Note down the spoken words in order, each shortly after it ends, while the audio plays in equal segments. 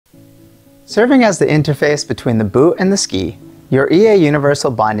Serving as the interface between the boot and the ski, your EA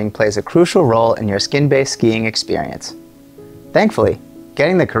Universal Binding plays a crucial role in your skin-based skiing experience. Thankfully,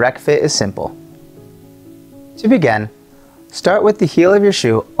 getting the correct fit is simple. To begin, start with the heel of your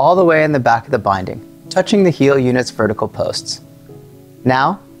shoe all the way in the back of the binding, touching the heel unit's vertical posts.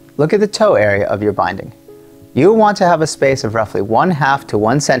 Now, look at the toe area of your binding. You will want to have a space of roughly 1/2 to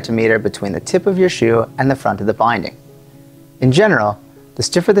 1 centimeter between the tip of your shoe and the front of the binding. In general, the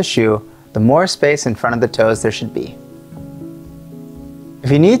stiffer the shoe, the more space in front of the toes there should be.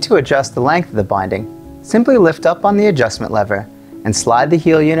 If you need to adjust the length of the binding, simply lift up on the adjustment lever and slide the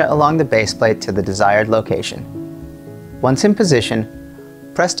heel unit along the base plate to the desired location. Once in position,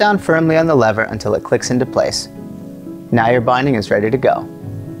 press down firmly on the lever until it clicks into place. Now your binding is ready to go.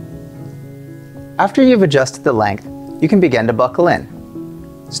 After you've adjusted the length, you can begin to buckle in.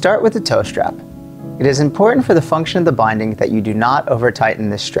 Start with the toe strap. It is important for the function of the binding that you do not over-tighten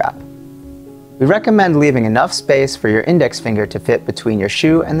this strap. We recommend leaving enough space for your index finger to fit between your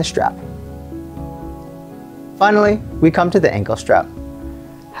shoe and the strap. Finally, we come to the ankle strap.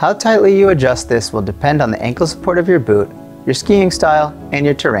 How tightly you adjust this will depend on the ankle support of your boot, your skiing style, and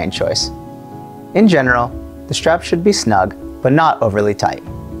your terrain choice. In general, the strap should be snug, but not overly tight.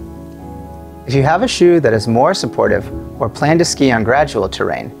 If you have a shoe that is more supportive or plan to ski on gradual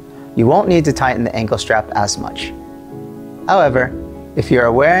terrain, you won't need to tighten the ankle strap as much. However, if you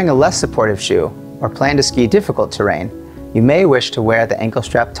are wearing a less supportive shoe or plan to ski difficult terrain, you may wish to wear the ankle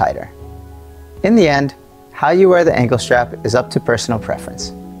strap tighter. In the end, how you wear the ankle strap is up to personal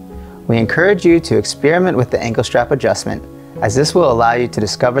preference. We encourage you to experiment with the ankle strap adjustment, as this will allow you to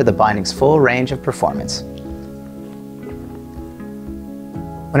discover the binding's full range of performance.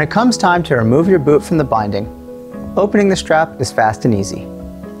 When it comes time to remove your boot from the binding, opening the strap is fast and easy.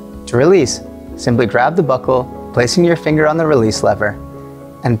 To release, simply grab the buckle, placing your finger on the release lever,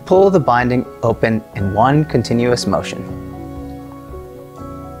 and pull the binding open in one continuous motion.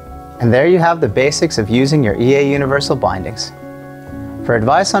 And there you have the basics of using your EA Universal Bindings. For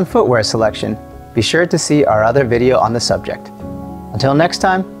advice on footwear selection, be sure to see our other video on the subject. Until next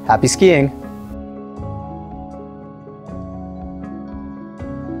time, happy skiing!